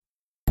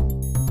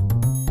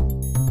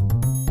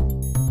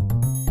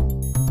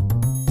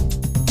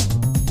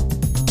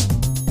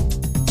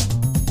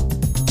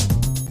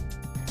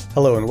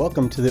Hello and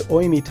welcome to the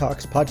OAME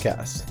Talks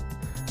podcast.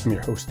 I'm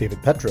your host,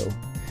 David Petro.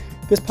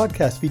 This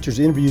podcast features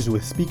interviews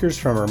with speakers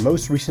from our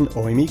most recent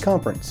OAME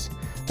conference.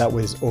 That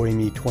was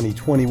OAME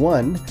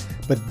 2021,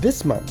 but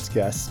this month's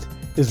guest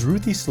is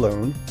Ruthie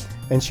Sloan,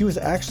 and she was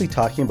actually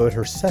talking about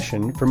her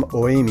session from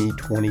OAME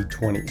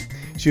 2020.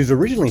 She was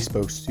originally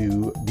supposed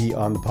to be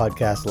on the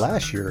podcast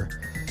last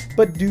year,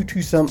 but due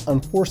to some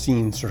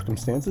unforeseen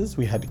circumstances,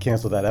 we had to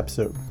cancel that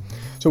episode.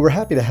 So we're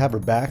happy to have her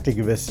back to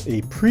give us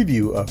a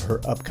preview of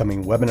her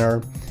upcoming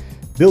webinar,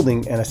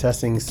 Building and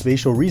Assessing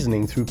Spatial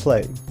Reasoning Through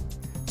Play.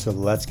 So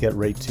let's get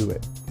right to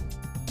it.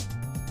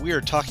 We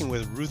are talking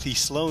with Ruthie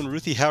Sloan.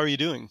 Ruthie, how are you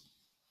doing?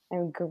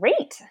 I'm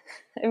great.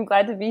 I'm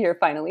glad to be here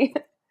finally.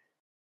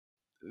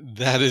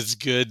 That is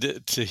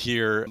good to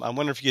hear. I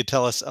wonder if you could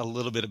tell us a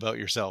little bit about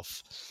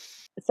yourself.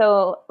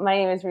 So my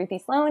name is Ruthie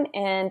Sloan,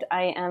 and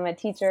I am a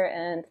teacher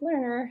and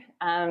learner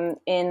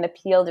in the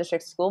Peel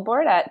District School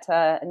Board at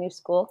a new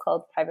school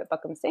called Private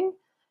Buckham Singh.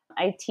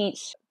 I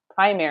teach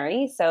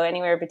primary, so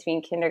anywhere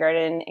between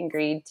kindergarten and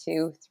grade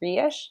 2,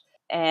 3-ish.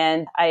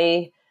 And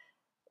I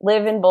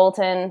live in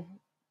Bolton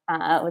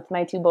with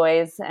my two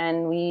boys,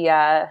 and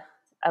I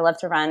love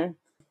to run.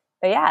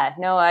 But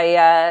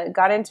I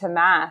got into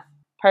math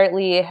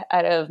partly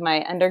out of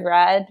my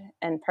undergrad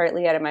and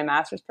partly out of my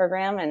master's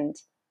program, and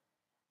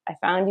I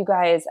found you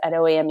guys at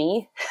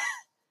OAME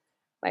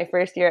my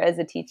first year as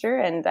a teacher,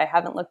 and I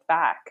haven't looked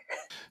back.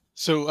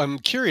 So I'm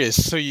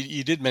curious. So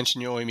you did mention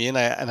your OAME, and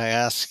I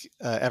ask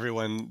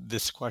everyone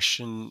this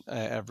question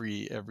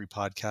every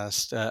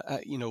podcast.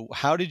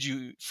 How did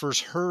you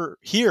first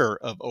hear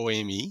of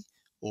OAME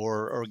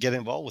or get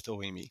involved with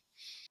OAME?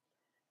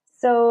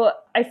 So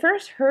I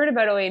first heard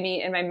about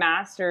OAME in my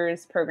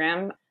master's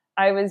program.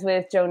 I was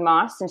with Joan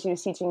Moss, and she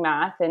was teaching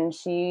math, and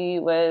she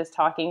was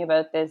talking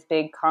about this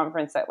big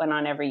conference that went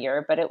on every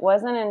year. But it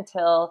wasn't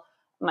until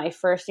my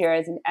first year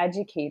as an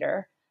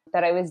educator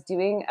that I was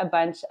doing a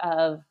bunch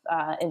of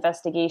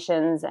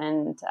investigations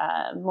and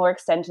more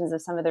extensions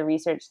of some of the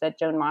research that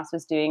Joan Moss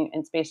was doing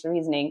in spatial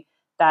reasoning,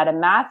 that a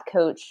math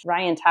coach,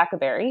 Ryan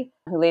Tackaberry,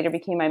 who later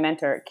became my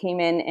mentor, came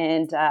in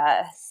and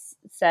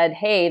said,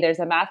 "Hey, there's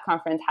a math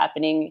conference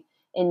happening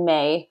in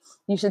May.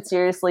 You should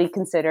seriously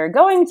consider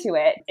going to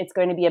it. It's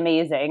going to be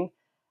amazing."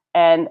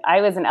 And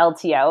I was an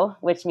LTO,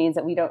 which means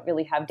that we don't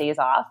really have days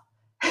off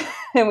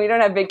and we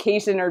don't have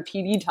vacation or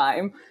PD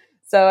time.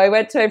 So I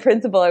went to my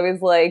principal. I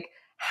was like,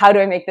 how do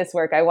I make this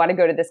work? I want to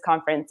go to this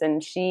conference.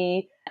 And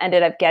she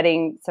ended up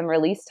getting some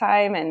release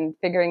time and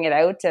figuring it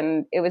out.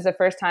 And it was the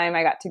first time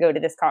I got to go to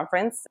this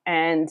conference.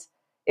 And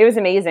it was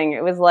amazing.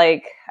 It was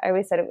like, I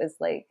always said it was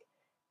like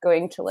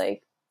going to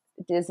like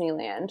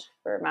Disneyland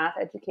for math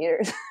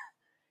educators.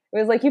 It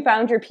was like you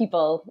found your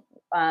people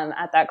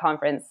at that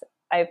conference.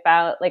 I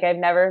found like I've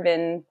never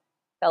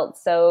felt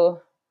so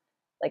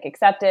like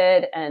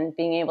accepted, and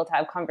being able to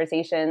have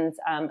conversations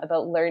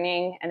about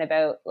learning and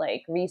about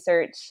like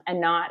research, and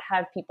not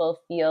have people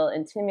feel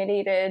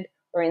intimidated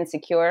or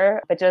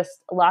insecure, but just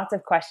lots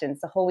of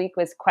questions. The whole week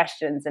was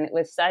questions, and it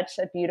was such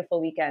a beautiful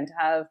weekend to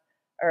have,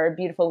 or a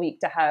beautiful week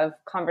to have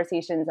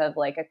conversations of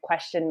like a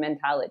question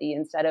mentality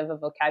instead of a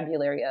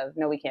vocabulary of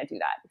no, we can't do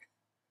that.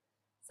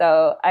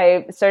 So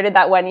I started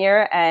that one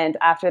year, and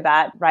after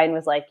that, Ryan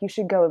was like, "You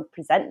should go and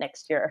present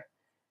next year."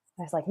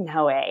 I was like,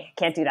 "No way,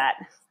 can't do that.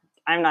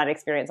 I'm not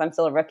experienced. I'm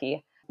still a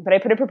rookie." But I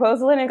put a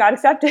proposal in and got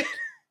accepted.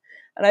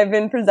 And I've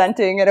been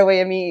presenting at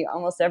OAME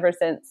almost ever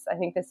since. I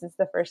think this is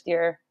the first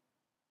year.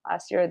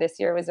 Last year or this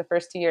year was the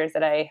first 2 years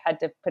that I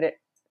had to put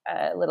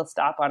a little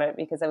stop on it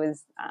because I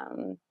was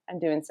I'm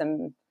doing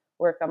some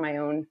work on my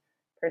own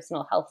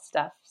personal health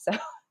stuff. So.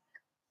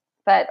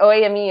 But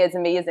OAME is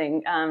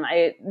amazing.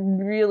 I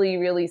really,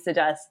 really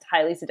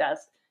highly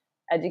suggest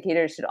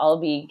educators should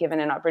all be given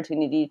an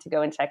opportunity to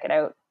go and check it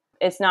out.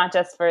 It's not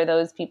just for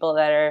those people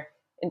that are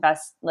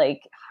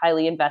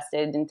highly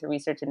invested into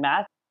research and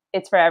math.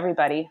 It's for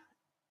everybody.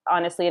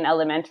 Honestly, in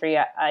elementary,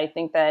 I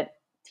think that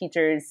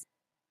teachers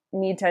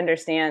need to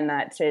understand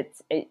that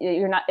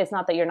it's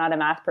not that you're not a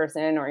math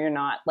person or you're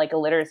not like a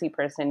literacy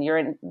person.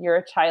 You're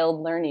a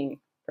child learning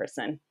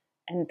person,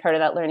 and part of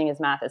that learning is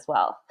math as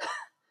well.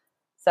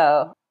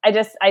 So I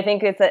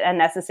think it's a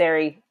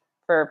necessary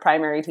for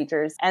primary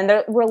teachers,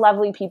 and we're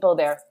lovely people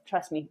there.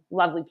 Trust me,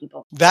 lovely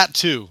people. That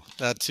too.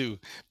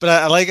 But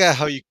I like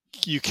how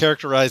you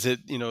characterize it.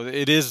 You know,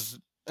 it is,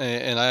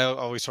 and I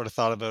always sort of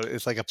thought about it.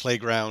 It's like a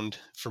playground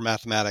for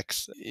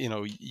mathematics. You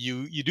know,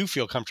 you do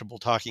feel comfortable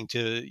talking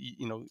to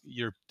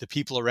the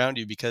people around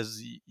you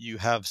because you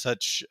have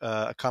such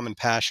a common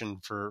passion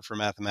for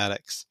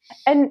mathematics.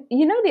 And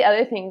the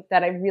other thing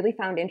that I really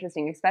found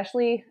interesting,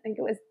 especially I think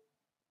it was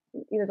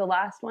either the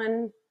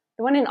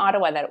one in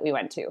Ottawa that we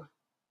went to.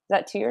 Is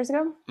that 2 years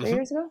ago? 3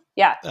 years ago?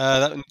 Yeah.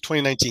 That in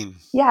 2019.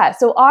 Yeah.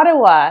 So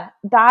Ottawa,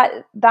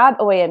 that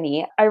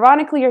OAME,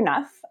 ironically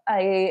enough,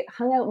 I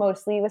hung out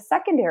mostly with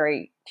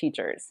secondary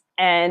teachers,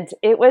 and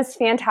it was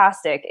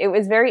fantastic. It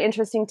was very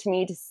interesting to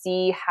me to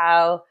see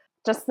how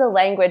just the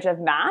language of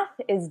math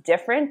is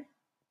different,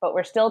 but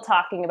we're still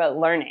talking about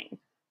learning.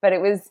 But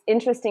it was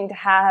interesting to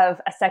have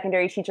a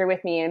secondary teacher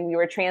with me, and we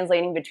were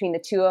translating between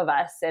the two of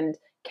us. And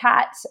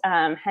Kat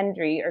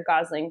Hendry or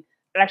Gosling,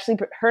 actually,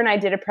 her and I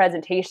did a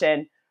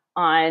presentation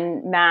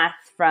on math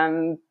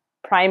from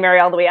primary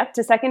all the way up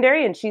to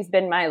secondary, and she's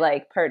been my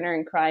like partner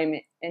in crime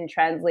in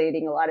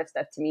translating a lot of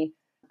stuff to me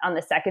on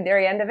the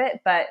secondary end of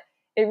it. But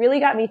it really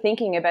got me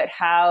thinking about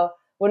how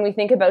when we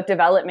think about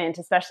development,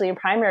 especially in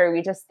primary,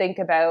 we just think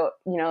about,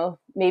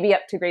 maybe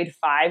up to grade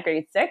 5,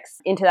 grade 6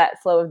 into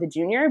that flow of the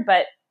junior,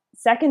 but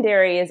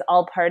secondary is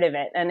all part of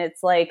it. And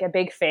it's like a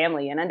big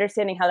family, and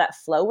understanding how that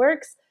flow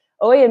works.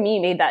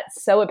 OAME made that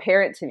so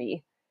apparent to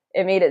me.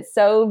 It made it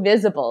so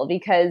visible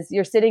because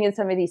you're sitting in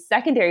some of these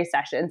secondary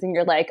sessions and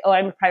you're like, oh,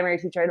 I'm a primary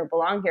teacher, I don't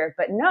belong here.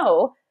 But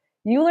no,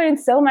 you learn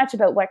so much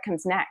about what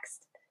comes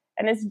next.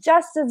 And it's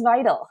just as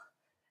vital.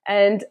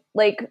 And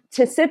like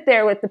to sit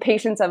there with the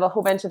patience of a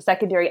whole bunch of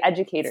secondary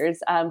educators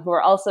who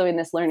are also in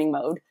this learning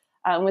mode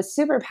was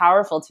super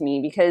powerful to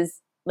me because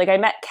like I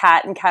met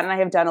Kat, and Kat and I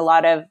have done a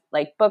lot of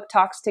like book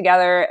talks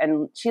together,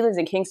 and she lives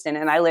in Kingston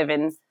and I live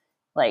in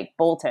like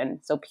Bolton,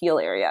 so Peel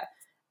area.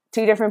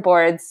 2 different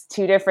boards,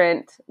 2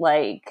 different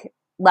like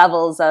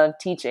levels of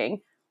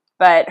teaching.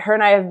 But her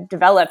and I have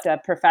developed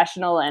a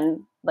professional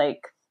and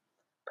like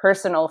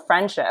personal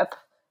friendship,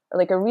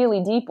 like a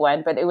really deep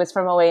one, but it was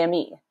from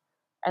OAME.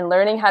 And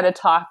learning how to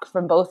talk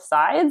from both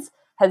sides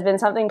has been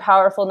something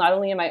powerful, not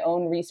only in my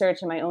own research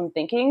and my own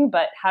thinking,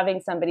 but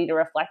having somebody to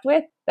reflect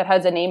with that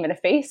has a name and a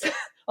face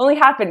only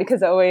happened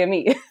because of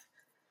OAME.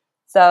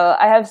 So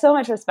I have so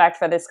much respect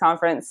for this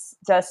conference,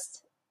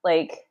 just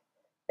like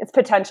its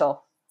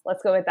potential.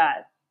 Let's go with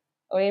that.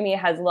 OAME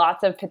has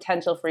lots of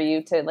potential for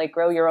you to like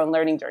grow your own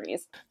learning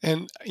journeys.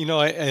 And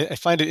I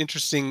find it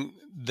interesting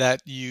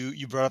that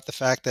you brought up the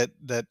fact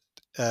that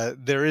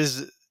there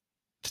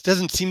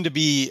doesn't seem to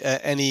be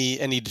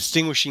any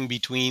distinguishing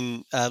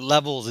between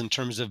levels in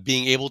terms of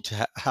being able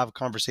to have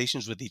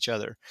conversations with each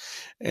other.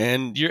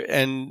 And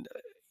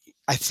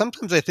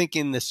sometimes I think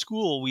in the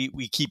school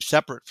we keep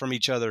separate from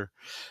each other.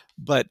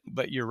 But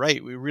you're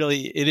right.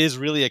 It is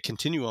really a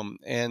continuum,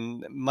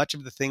 and much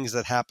of the things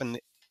that happen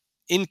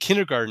in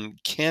kindergarten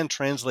can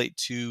translate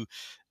to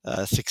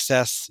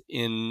success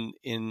in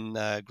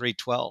grade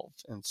 12.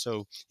 And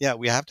so, yeah,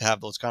 we have to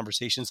have those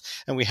conversations,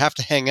 and we have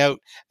to hang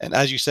out. And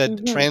as you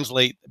said,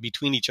 translate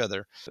between each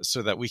other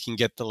so that we can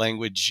get the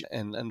language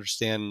and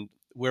understand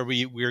where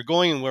we're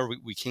going and where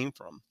we came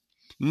from.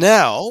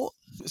 Now,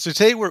 so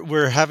today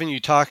we're having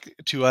you talk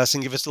to us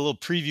and give us a little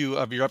preview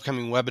of your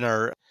upcoming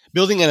webinar,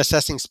 Building and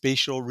Assessing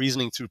Spatial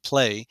Reasoning Through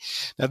Play.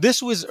 Now,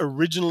 this was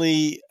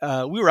originally,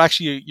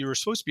 you were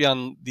supposed to be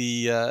on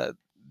the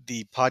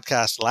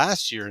podcast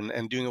last year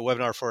and doing a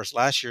webinar for us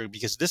last year,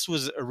 because this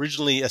was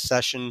originally a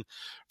session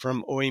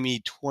from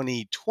OAME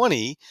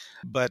 2020,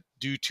 but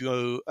due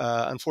to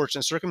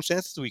unfortunate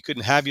circumstances, we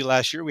couldn't have you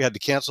last year. We had to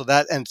cancel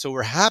that. And so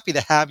we're happy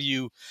to have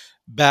you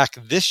back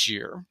this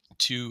year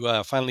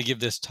to finally give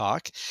this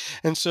talk.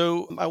 And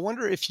so I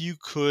wonder if you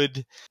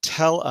could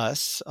tell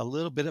us a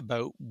little bit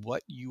about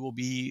what you will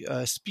be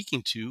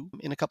speaking to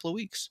in a couple of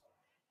weeks.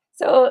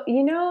 So,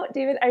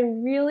 David, I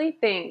really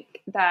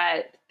think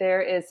that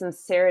there is some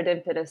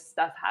serendipitous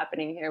stuff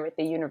happening here with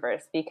the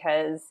universe,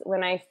 because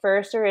when I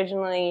first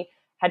originally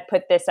had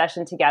put this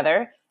session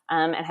together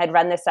and had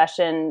run this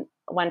session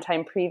one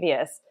time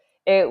previous,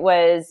 it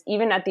was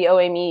even at the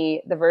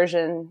OAME,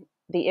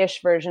 the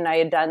ish version I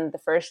had done the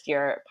first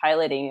year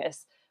piloting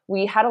this,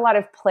 we had a lot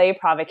of play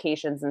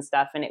provocations and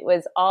stuff. And it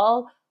was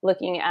all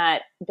looking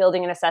at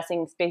building and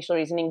assessing spatial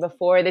reasoning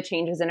before the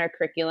changes in our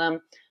curriculum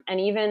and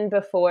even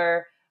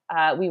before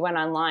we went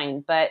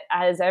online. But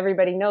as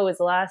everybody knows,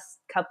 the last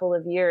couple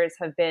of years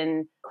have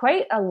been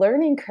quite a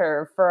learning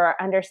curve for our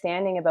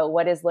understanding about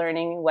what is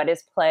learning, what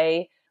is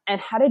play,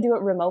 and how to do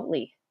it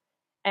remotely.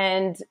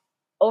 And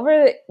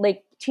over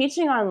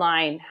teaching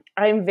online,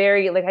 I'm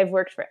I've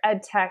worked for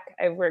EdTech,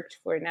 I've worked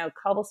for now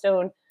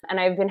Cobblestone, and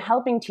I've been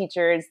helping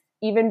teachers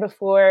even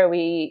before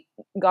we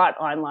got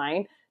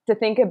online to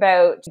think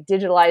about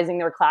digitalizing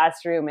their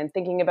classroom and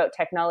thinking about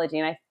technology.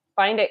 And I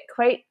find it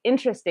quite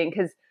interesting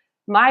because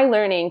my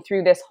learning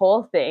through this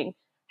whole thing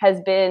has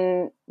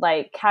been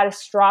like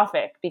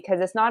catastrophic, because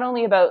it's not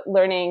only about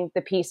learning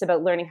the piece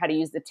about learning how to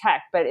use the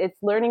tech, but it's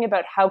learning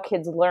about how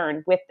kids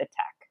learn with the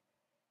tech.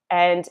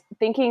 And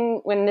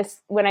thinking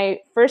when I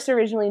first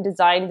originally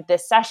designed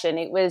this session,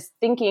 it was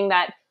thinking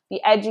that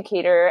the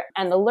educator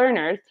and the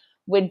learners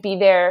would be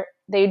there,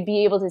 they'd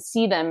be able to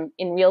see them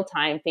in real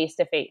time, face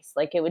to face,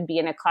 like it would be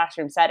in a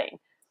classroom setting.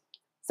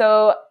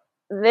 So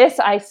this,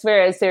 I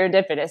swear, is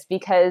serendipitous,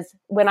 because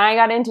when I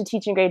got into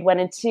teaching grade 1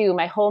 and 2,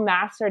 my whole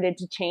math started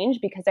to change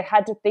because I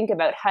had to think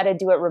about how to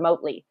do it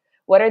remotely.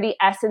 What are the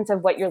essence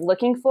of what you're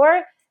looking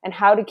for? And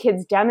how do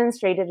kids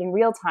demonstrate it in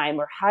real time?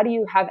 Or how do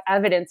you have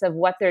evidence of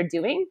what they're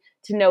doing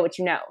to know what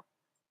you know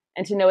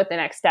and to know what the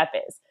next step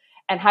is?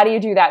 And how do you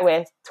do that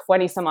with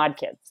 20 some odd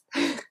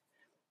kids?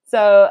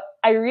 So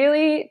I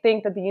really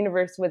think that the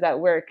universe was at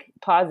work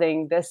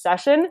pausing this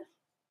session,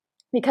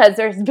 because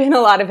there's been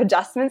a lot of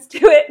adjustments to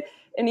it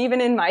and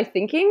even in my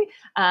thinking,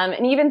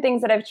 and even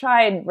things that I've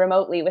tried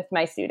remotely with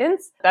my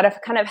students that have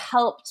kind of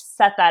helped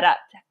set that up,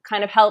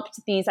 kind of helped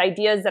these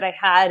ideas that I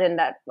had and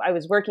that I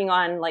was working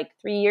on like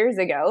 3 years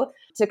ago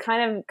to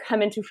kind of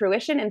come into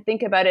fruition and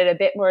think about it a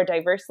bit more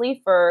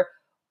diversely for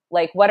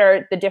like what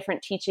are the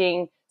different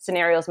teaching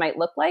scenarios might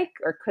look like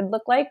or could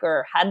look like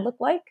or had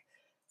looked like.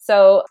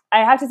 So I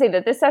have to say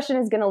that this session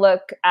is going to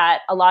look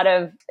at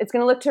it's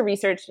going to look to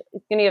research.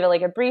 It's going to give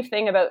like a brief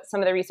thing about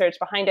some of the research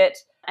behind it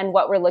and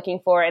what we're looking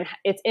for and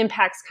its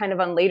impacts kind of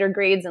on later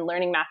grades and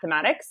learning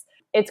mathematics.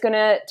 It's going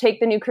to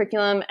take the new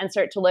curriculum and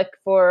start to look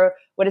for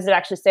what does it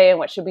actually say and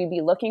what should we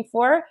be looking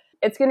for.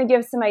 It's going to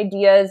give some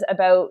ideas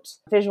about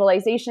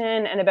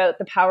visualization and about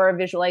the power of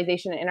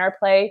visualization in our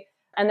play.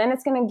 And then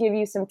it's going to give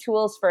you some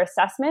tools for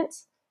assessment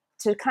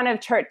to kind of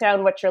chart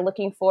down what you're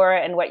looking for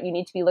and what you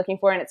need to be looking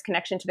for and its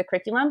connection to the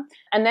curriculum.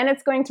 And then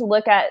it's going to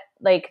look at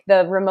like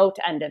the remote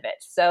end of it.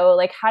 So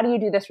like, how do you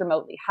do this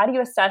remotely? How do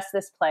you assess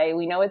this play?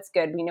 We know it's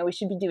good. We know we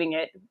should be doing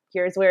it.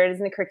 Here's where it is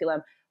in the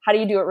curriculum. How do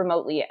you do it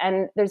remotely?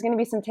 And there's going to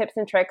be some tips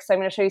and tricks. So I'm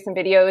going to show you some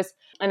videos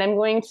and I'm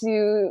going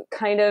to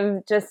kind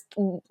of just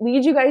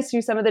lead you guys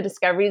through some of the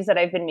discoveries that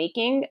I've been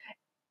making.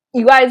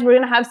 You guys, we're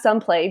going to have some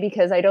play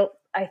because I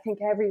think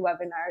every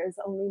webinar is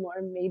only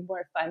made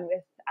more fun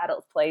with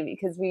adult play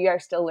because we are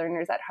still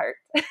learners at heart.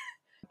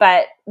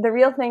 But the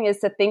real thing is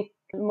to think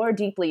more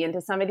deeply into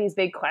some of these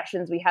big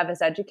questions we have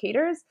as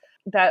educators,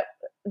 that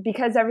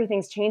because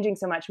everything's changing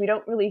so much, we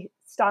don't really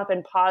stop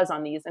and pause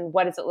on these. And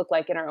what does it look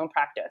like in our own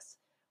practice?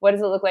 What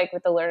does it look like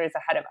with the learners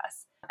ahead of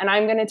us? And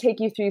I'm going to take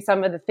you through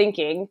some of the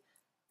thinking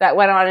that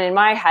went on in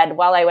my head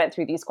while I went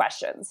through these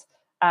questions,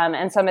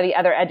 and some of the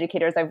other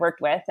educators I've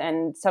worked with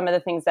and some of the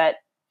things that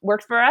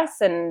worked for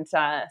us and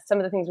some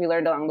of the things we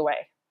learned along the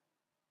way.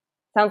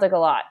 Sounds like a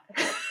lot,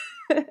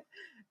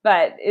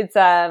 but it's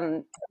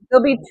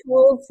there'll be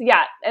tools,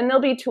 and there'll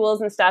be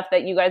tools and stuff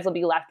that you guys will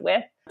be left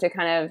with to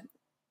kind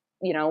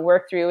of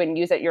work through and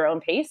use at your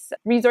own pace.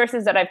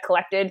 Resources that I've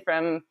collected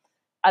from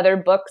other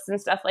books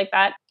and stuff like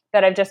that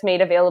I've just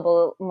made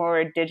available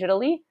more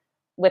digitally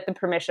with the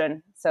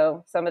permission.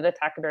 So some of the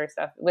Tackaberry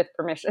stuff with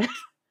permission.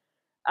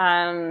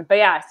 But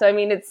yeah, so I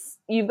mean,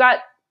 you've got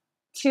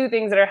two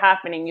things that are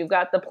happening. You've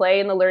got the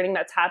play and the learning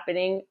that's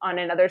happening on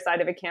another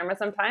side of a camera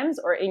sometimes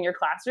or in your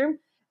classroom.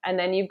 And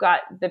then you've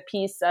got the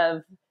piece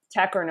of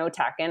tech or no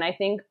tech. And I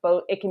think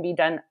it can be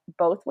done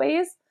both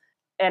ways.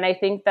 And I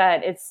think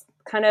that it's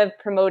kind of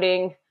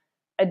promoting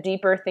a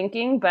deeper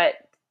thinking, but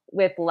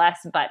with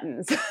less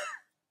buttons.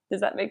 Does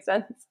that make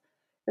sense?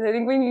 Because I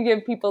think when you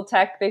give people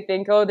tech, they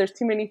think, oh, there's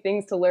too many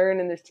things to learn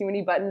and there's too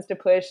many buttons to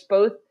push,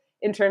 both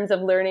in terms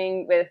of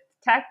learning with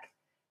tech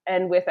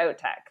and without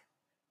tech.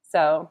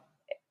 So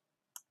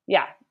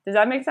yeah. Does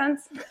that make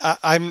sense?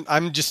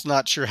 I'm just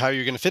not sure how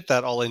you're going to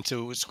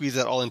squeeze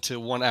that all into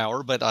 1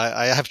 hour, but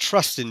I have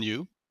trust in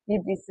you.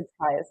 You'd be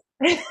surprised.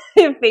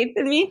 You have faith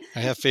in me? I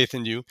have faith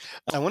in you.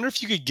 I wonder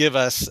if you could give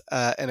us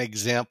an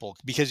example,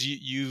 because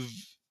you've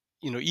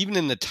even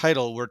in the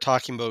title, we're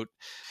talking about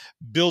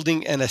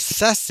building and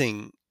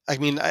assessing. I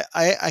mean,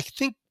 I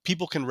think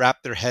people can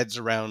wrap their heads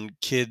around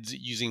kids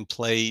using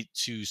play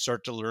to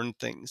start to learn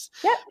things.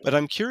 Yep. But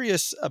I'm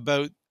curious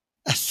about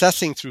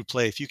assessing through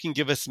play. If you can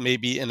give us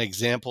maybe an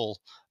example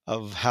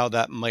of how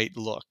that might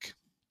look.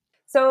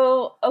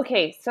 So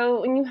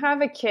when you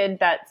have a kid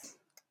that's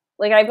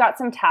like, I've got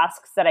some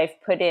tasks that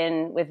I've put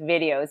in with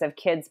videos of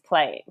kids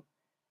playing,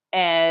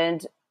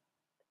 and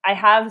I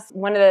have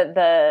one of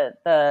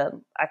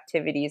the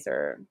activities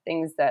or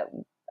things that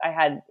I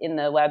had in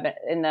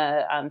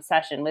the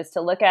session was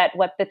to look at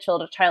what the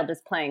child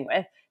is playing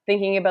with,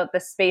 thinking about the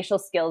spatial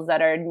skills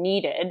that are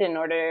needed in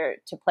order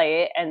to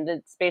play it and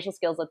the spatial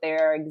skills that they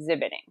are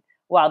exhibiting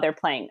while they're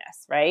playing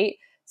this, right?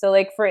 So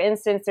like, for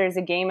instance, there's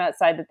a game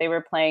outside that they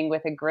were playing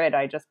with a grid.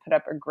 I just put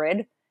up a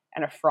grid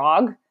and a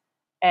frog,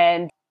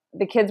 and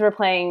the kids were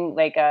playing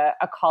like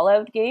a call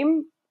out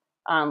game,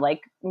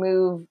 like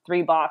move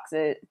 3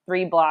 boxes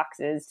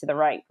to the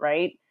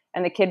right?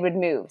 And the kid would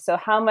move. So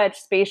how much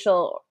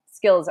spatial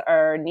skills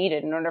are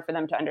needed in order for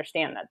them to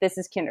understand that? This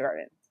is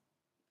kindergarten,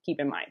 keep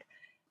in mind.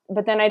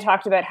 But then I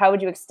talked about how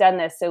would you extend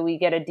this so we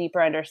get a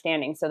deeper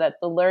understanding so that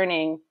the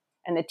learning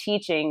and the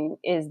teaching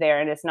is there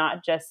and it's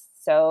not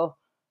just so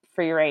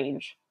free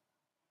range.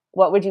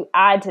 What would you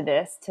add to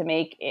this to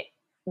make it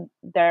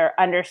their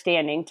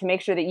understanding, to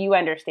make sure that you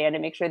understand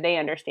and make sure they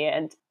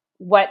understand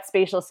what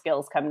spatial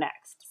skills come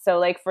next? So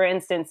like, for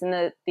instance, in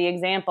the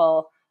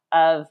example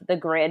of the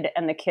grid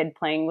and the kid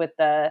playing with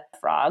the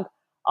frog,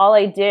 all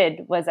I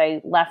did was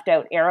I left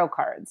out arrow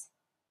cards.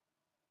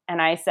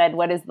 And I said,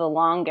 what is the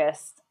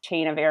longest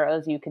chain of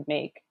arrows you could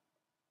make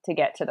to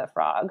get to the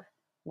frog?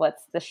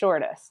 What's the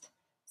shortest?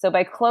 So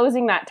by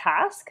closing that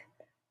task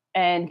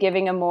and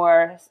giving a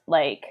more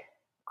like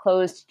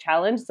closed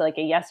challenge, so like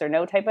a yes or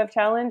no type of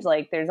challenge,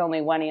 like there's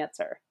only one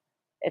answer.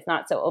 It's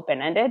not so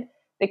open-ended.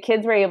 The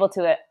kids were able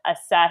to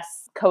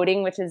assess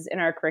coding, which is in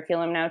our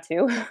curriculum now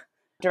too,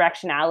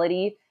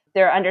 directionality,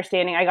 their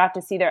understanding. I got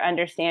to see their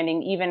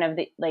understanding even of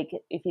the, like,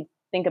 if you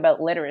think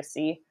about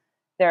literacy,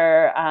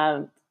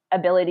 their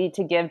ability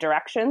to give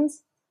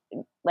directions,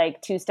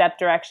 like 2-step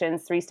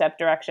directions, 3-step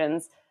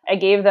directions. I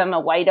gave them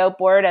a whiteout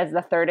board as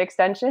the third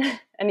extension,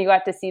 and you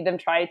got to see them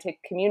try to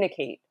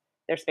communicate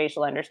their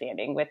spatial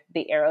understanding with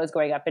the arrows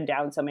going up and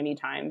down so many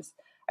times.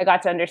 I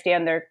got to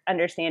understand their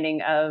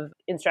understanding of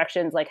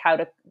instructions, like how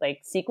to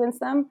like sequence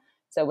them.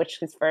 So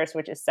which is first,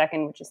 which is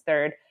second, which is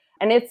third.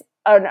 And it's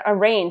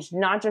arranged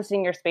not just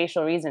in your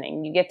spatial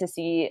reasoning. You get to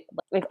see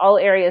like all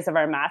areas of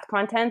our math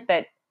content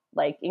that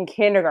like in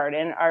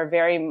kindergarten are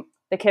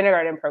the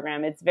kindergarten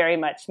program, it's very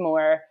much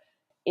more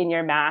in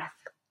your math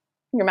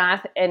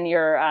and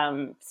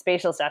your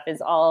spatial stuff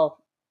is all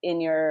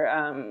in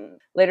your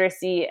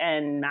literacy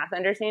and math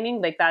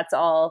understanding. Like that's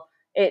all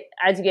it,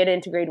 as you get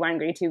into grade 1,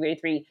 grade 2, grade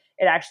 3,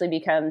 it actually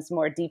becomes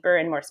more deeper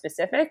and more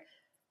specific.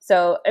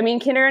 So, I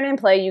mean, kindergarten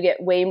play, you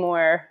get way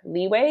more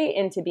leeway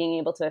into being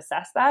able to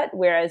assess that.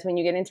 Whereas when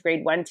you get into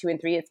grade 1, 2, and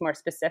 3, it's more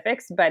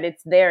specifics, but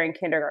it's there in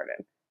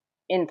kindergarten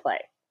in play.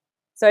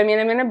 So, I mean,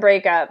 I'm going to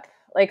break up,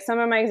 like some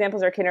of my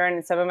examples are kindergarten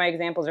and some of my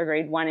examples are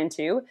grade 1 and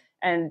 2.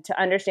 And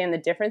to understand the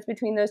difference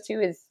between those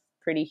two is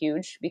pretty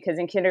huge, because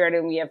in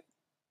kindergarten we have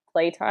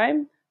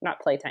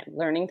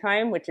learning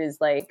time, which is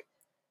like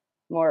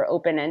more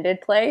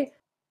open-ended play.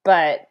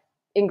 But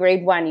in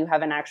grade 1, you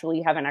have an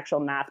actual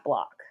math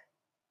block.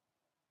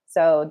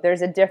 So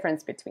there's a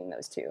difference between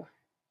those two.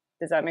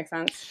 Does that make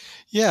sense?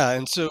 Yeah.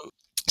 And so,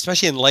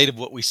 especially in light of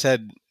what you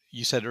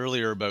said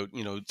earlier about,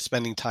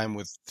 spending time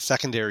with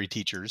secondary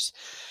teachers.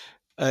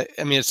 I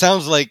mean, it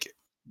sounds like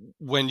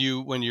when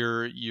you've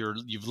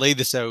laid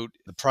this out,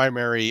 the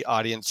primary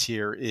audience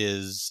here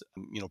is,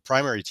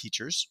 primary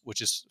teachers,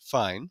 which is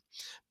fine.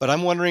 But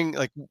I'm wondering,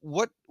 like,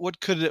 what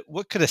could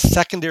a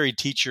secondary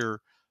teacher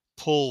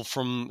pull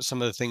from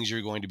some of the things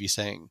you're going to be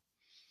saying?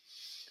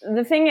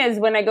 The thing is,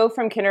 when I go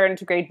from kindergarten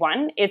to grade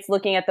 1, it's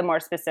looking at the more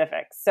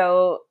specifics.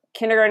 So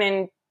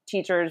kindergarten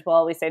teachers will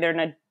always say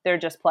they're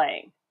just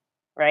playing,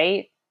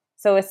 right?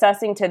 So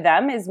assessing to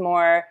them is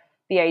more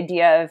the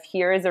idea of,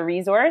 here is a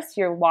resource,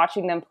 you're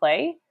watching them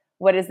play.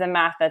 What is the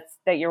math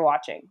that you're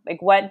watching?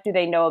 Like, what do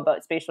they know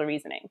about spatial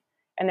reasoning?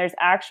 And I've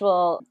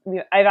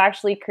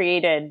actually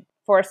created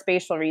for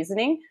spatial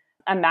reasoning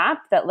a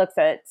map that looks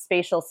at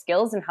spatial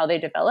skills and how they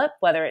develop,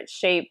 whether it's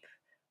shape,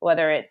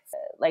 whether it's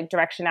like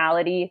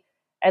directionality,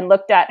 and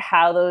looked at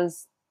how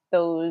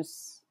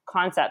those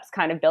concepts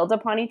kind of build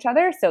upon each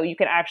other. So you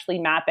can actually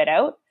map it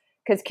out.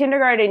 Because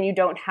kindergarten, you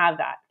don't have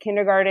that.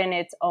 Kindergarten,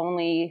 it's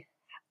only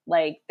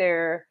like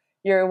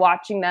you're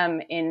watching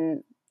them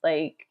in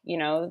like,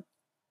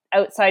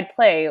 outside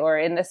play or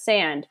in the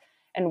sand.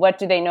 And what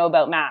do they know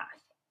about math?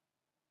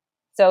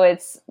 So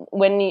it's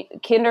when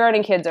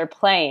kindergarten kids are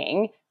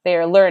playing, they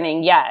are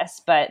learning,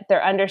 yes, but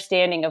their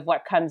understanding of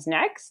what comes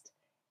next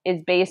is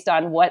based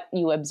on what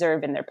you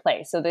observe in their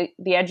play. So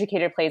the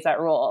educator plays that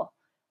role.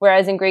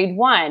 Whereas in grade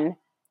 1,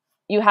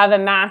 you have a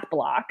math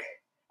block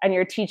and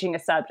you're teaching a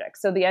subject.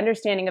 So the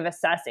understanding of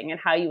assessing and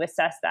how you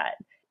assess that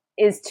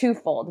is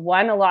twofold.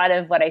 One, a lot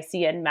of what I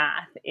see in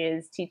math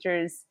is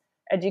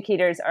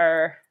educators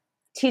are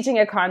teaching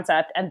a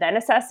concept and then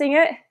assessing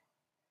it,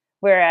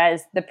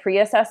 whereas the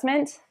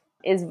pre-assessment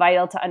is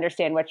vital to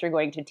understand what you're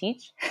going to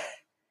teach.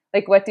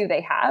 Like, what do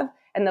they have?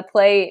 And the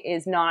play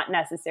is not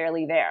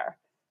necessarily there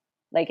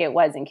like it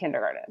was in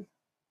kindergarten.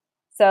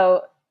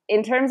 So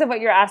in terms of what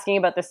you're asking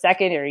about the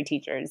secondary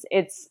teachers,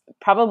 it's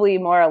probably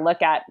more a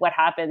look at what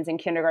happens in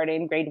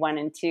kindergarten, grade 1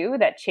 and 2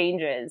 that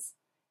changes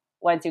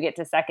once you get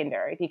to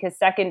secondary. Because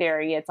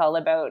secondary, it's all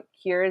about,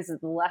 here's the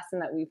lesson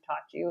that we've taught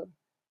you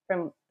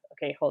from,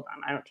 okay, hold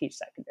on, I don't teach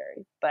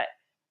secondary, but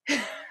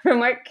from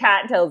what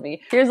Kat tells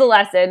me, here's a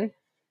lesson,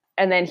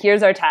 and then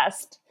here's our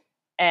test,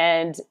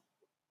 and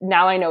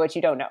now I know what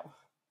you don't know.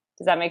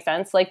 Does that make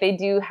sense? Like, they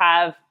do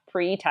have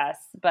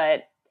pre-tests,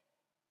 but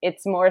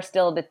it's more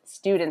still the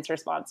student's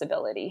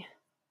responsibility.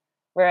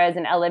 Whereas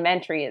in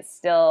elementary, it's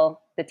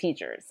still the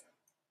teachers.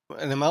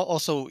 And I'm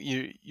also,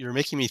 you're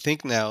making me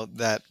think now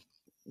that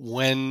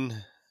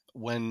when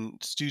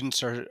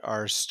students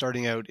are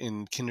starting out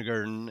in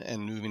kindergarten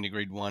and moving to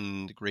grade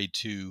 1, to grade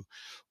 2,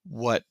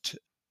 what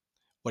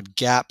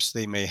gaps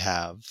they may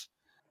have.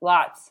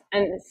 Lots,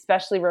 and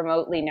especially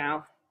remotely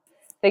now.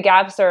 The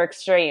gaps are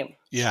extreme.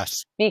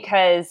 Yes.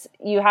 Because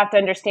you have to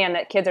understand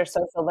that kids are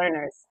social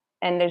learners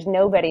and there's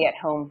nobody at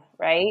home,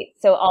 right?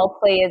 So all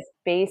play is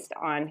based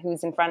on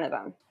who's in front of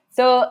them.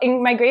 So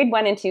in my grade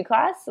 1 and 2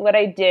 class, what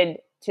I did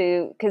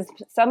because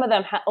some of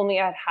them only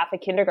had half a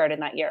kindergarten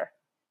that year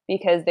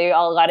because they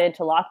all got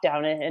into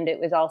lockdown and it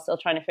was all still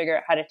trying to figure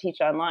out how to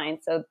teach online.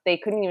 So they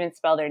couldn't even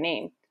spell their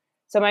name.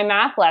 So my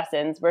math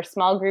lessons were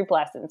small group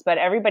lessons, but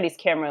everybody's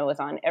camera was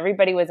on.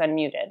 Everybody was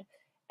unmuted.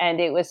 And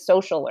it was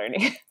social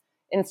learning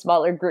in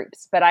smaller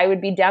groups. But I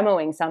would be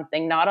demoing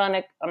something, not on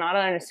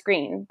a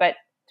screen, but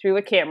through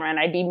a camera, and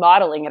I'd be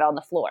modeling it on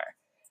the floor.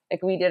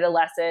 Like, we did a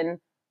lesson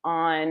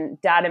on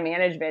data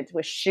management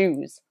with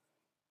shoes,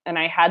 and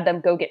I had them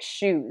go get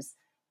shoes.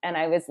 And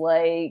I was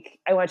like,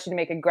 I want you to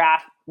make a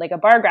graph, like a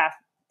bar graph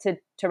to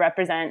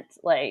represent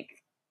like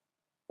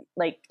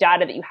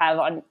data that you have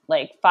on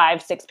like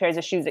 5-6 pairs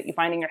of shoes that you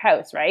find in your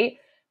house, right?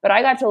 But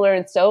I got to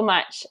learn so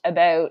much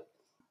about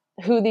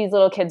who these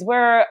little kids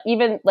were,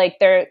 even like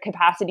their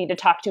capacity to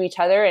talk to each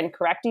other and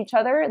correct each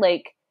other.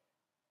 Like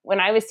when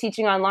I was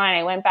teaching online,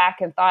 I went back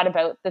and thought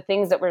about the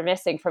things that were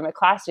missing from a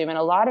classroom. And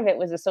a lot of it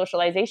was the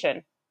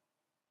socialization.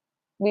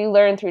 We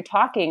learn through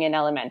talking in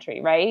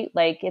elementary, right?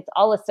 Like it's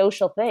all a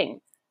social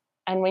thing.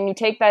 And when you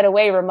take that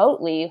away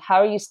remotely,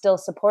 how are you still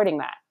supporting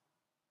that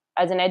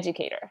as an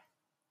educator?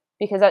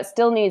 Because that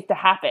still needs to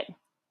happen.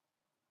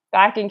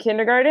 Back in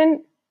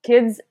kindergarten,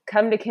 kids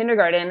come to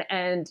kindergarten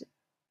and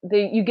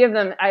you give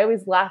them, I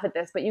always laugh at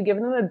this, but you give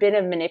them a bit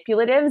of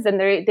manipulatives and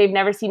they've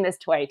never seen this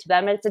toy. To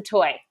them, it's a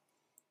toy.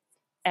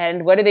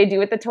 And what do they do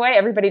with the toy?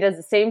 Everybody does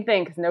the same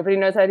thing because nobody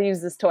knows how to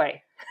use this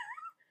toy.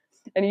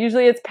 And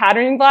usually it's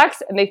patterning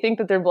blocks and they think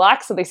that they're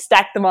blocks, so they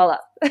stack them all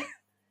up.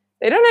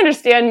 They don't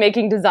understand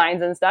making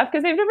designs and stuff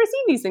because they've never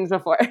seen these things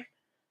before.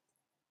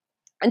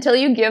 Until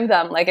you give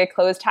them like a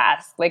closed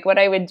task. Like what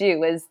I would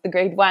do is the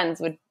grade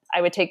ones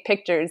I would take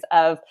pictures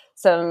of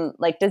some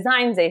like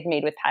designs they've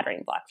made with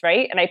patterning blocks,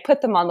 right? And I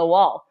put them on the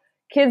wall.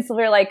 Kids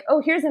were like,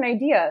 oh, here's an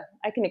idea.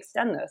 I can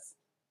extend this.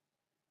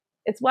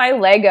 It's why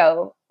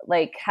Lego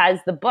like has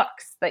the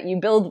books that you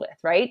build with,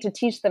 right? To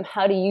teach them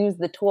how to use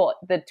the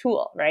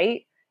tool,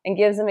 right? And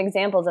gives them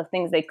examples of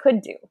things they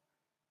could do.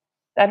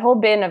 That whole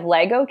bin of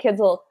Lego, kids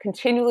will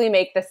continually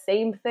make the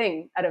same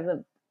thing out of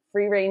a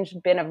free range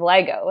bin of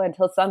Lego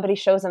until somebody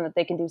shows them that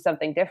they can do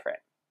something different.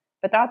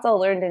 But that's all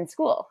learned in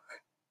school.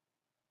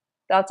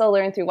 That's all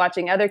learned through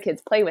watching other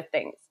kids play with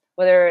things,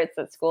 whether it's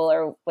at school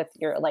or with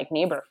your like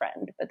neighbor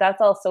friend. But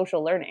that's all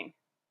social learning.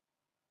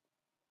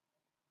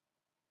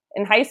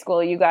 In high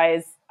school, you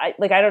guys, I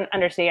don't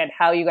understand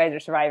how you guys are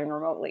surviving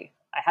remotely.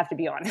 I have to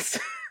be honest.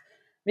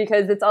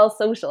 Because it's all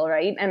social,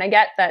 right? And I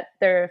get that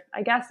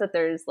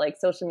there's like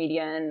social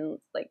media and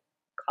like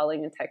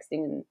calling and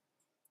texting and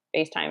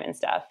FaceTime and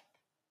stuff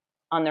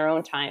on their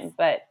own time.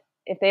 But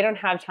if they don't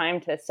have time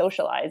to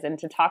socialize and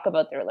to talk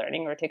about their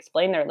learning or to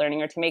explain their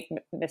learning or to make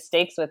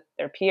mistakes with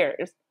their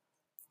peers,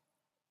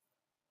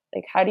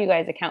 like how do you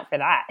guys account for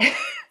that?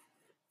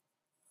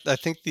 I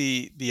think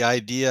the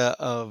idea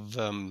of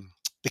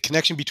the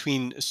connection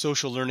between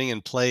social learning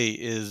and play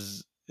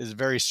is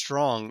very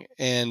strong,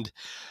 and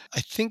I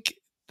think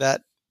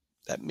that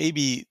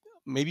maybe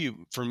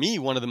for me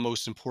one of the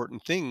most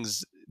important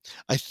things.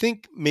 I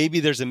think maybe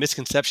there's a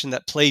misconception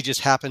that play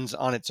just happens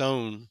on its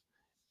own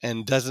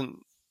and doesn't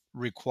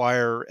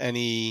require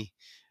any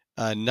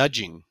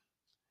nudging,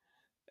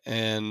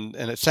 and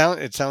it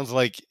sounds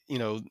like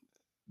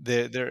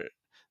there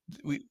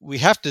we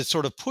have to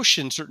sort of push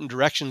in certain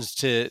directions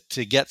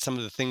to get some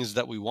of the things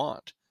that we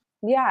want.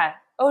 Yeah.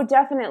 Oh,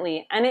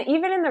 definitely. And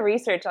even in the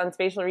research on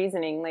spatial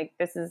reasoning, like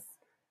this is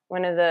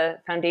one of the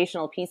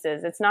foundational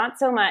pieces. It's not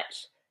so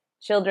much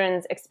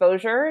children's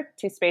exposure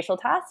to spatial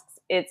tasks,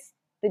 it's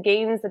the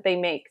gains that they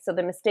make. So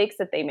the mistakes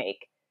that they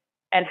make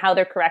and how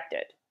they're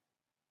corrected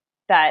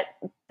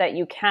that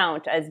you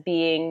count as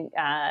being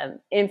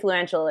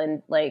influential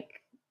and like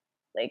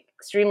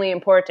extremely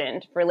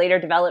important for later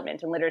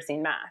development in literacy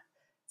and math.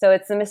 So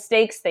it's the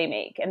mistakes they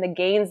make and the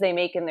gains they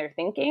make in their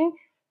thinking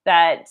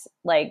that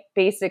like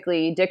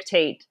basically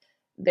dictate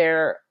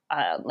their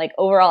like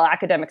overall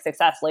academic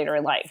success later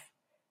in life,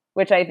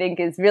 which I think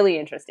is really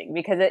interesting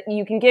because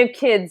you can give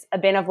kids a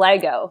bin of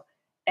Lego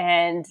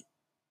and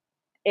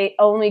it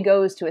only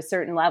goes to a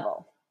certain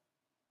level.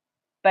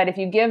 But if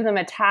you give them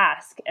a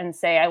task and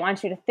say, I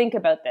want you to think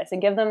about this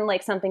and give them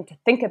like something to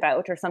think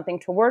about or something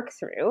to work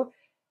through,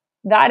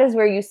 that is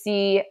where you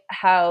see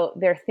how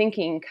their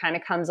thinking kind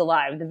of comes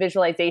alive. The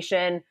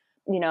visualization,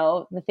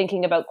 the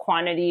thinking about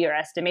quantity or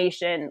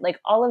estimation, like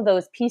all of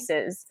those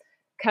pieces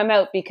come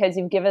out because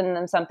you've given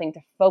them something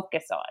to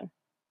focus on.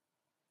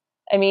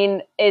 I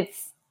mean,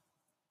 it's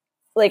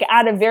like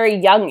at a very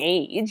young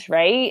age,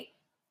 right?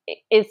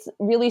 It's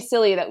really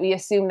silly that we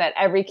assume that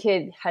every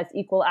kid has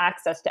equal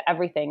access to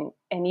everything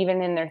and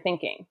even in their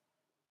thinking.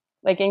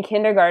 Like in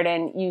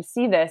kindergarten, you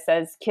see this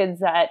as kids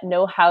that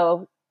know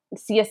how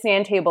see a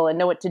sand table and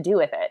know what to do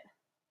with it.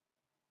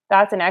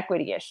 That's an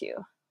equity issue.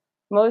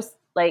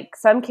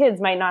 Some kids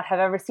might not have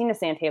ever seen a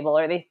sand table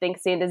or they think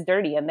sand is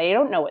dirty and they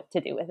don't know what to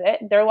do with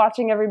it. They're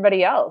watching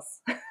everybody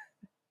else.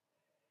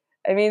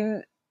 I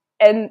mean,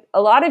 and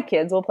a lot of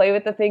kids will play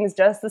with the things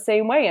just the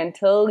same way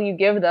until you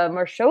give them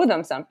or show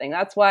them something.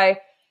 That's why,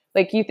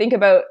 like, you think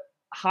about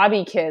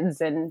hobby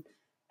kids and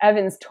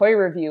Evan's Toy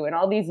Review and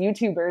all these these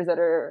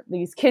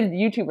kid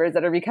YouTubers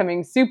that are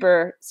becoming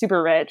super,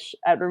 super rich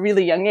at a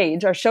really young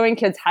age are showing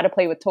kids how to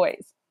play with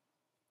toys,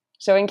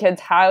 showing kids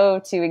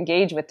how to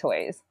engage with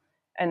toys.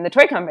 And the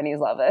toy companies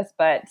love this,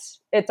 but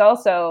it's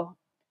also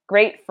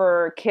great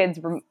for kids,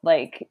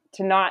 like,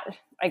 to not,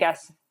 I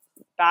guess,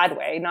 bad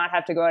way, not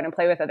have to go out and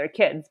play with other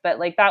kids. But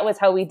like that was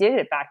how we did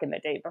it back in the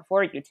day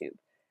before YouTube.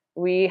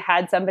 We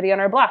had somebody on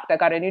our block that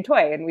got a new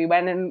toy and we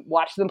went and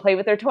watched them play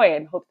with their toy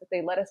and hoped that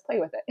they let us play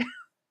with it.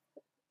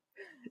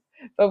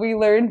 But we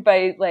learned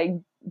by like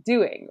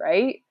doing,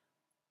 right?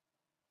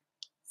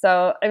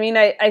 So, I mean,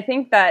 I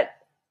think that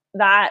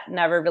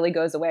never really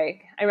goes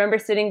away. I remember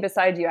sitting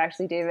beside you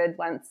actually, David,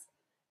 once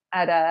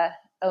at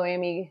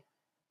OAME,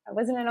 I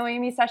wasn't an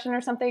OAME session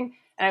or something,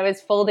 and I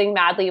was folding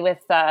madly with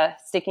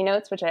sticky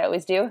notes, which I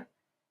always do.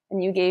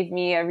 And you gave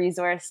me a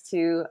resource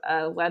to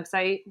a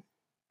website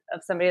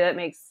of somebody that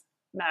makes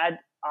mad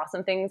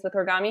awesome things with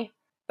origami.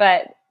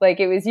 But like,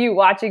 it was you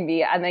watching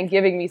me and then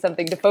giving me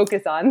something to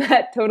focus on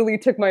that totally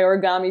took my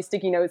origami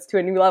sticky notes to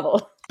a new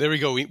level. There we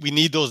go. We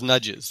need those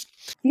nudges.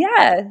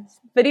 Yeah.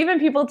 But even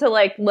people to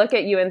like look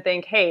at you and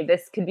think, hey,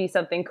 this could be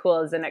something cool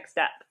as the next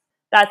step.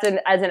 That's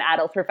as an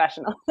adult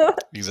professional.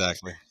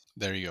 Exactly.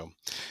 There you go.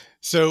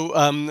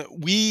 So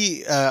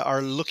we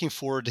are looking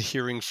forward to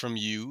hearing from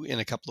you in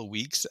a couple of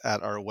weeks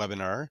at our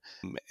webinar.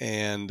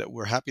 And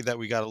we're happy that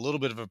we got a little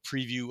bit of a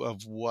preview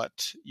of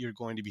what you're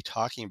going to be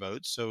talking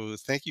about. So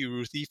thank you,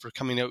 Ruthie, for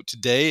coming out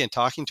today and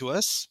talking to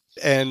us.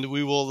 And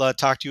we will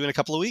talk to you in a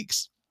couple of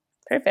weeks.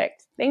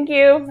 Perfect. Thank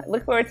you. I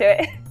look forward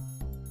to it.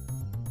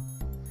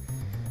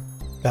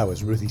 That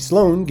was Ruthie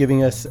Sloan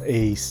giving us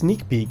a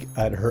sneak peek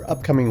at her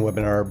upcoming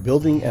webinar,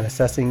 Building and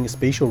Assessing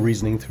Spatial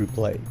Reasoning Through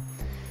Play.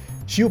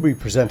 She'll be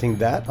presenting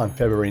that on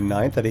February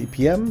 9th at 8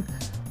 p.m.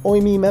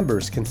 OAME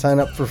members can sign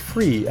up for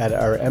free at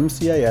our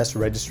MCIS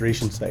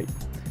registration site.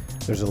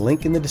 There's a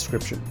link in the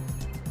description.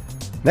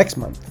 Next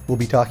month, we'll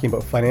be talking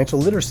about financial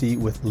literacy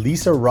with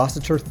Lisa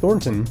Rossiter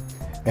Thornton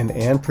and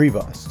Anne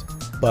Prevost.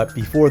 But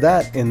before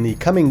that, in the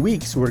coming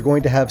weeks, we're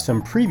going to have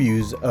some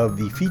previews of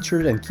the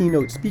featured and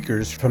keynote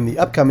speakers from the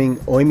upcoming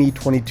OAME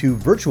 22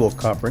 virtual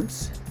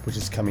conference, which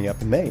is coming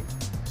up in May.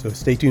 So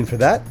stay tuned for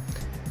that.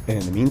 And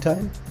in the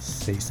meantime,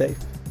 stay safe.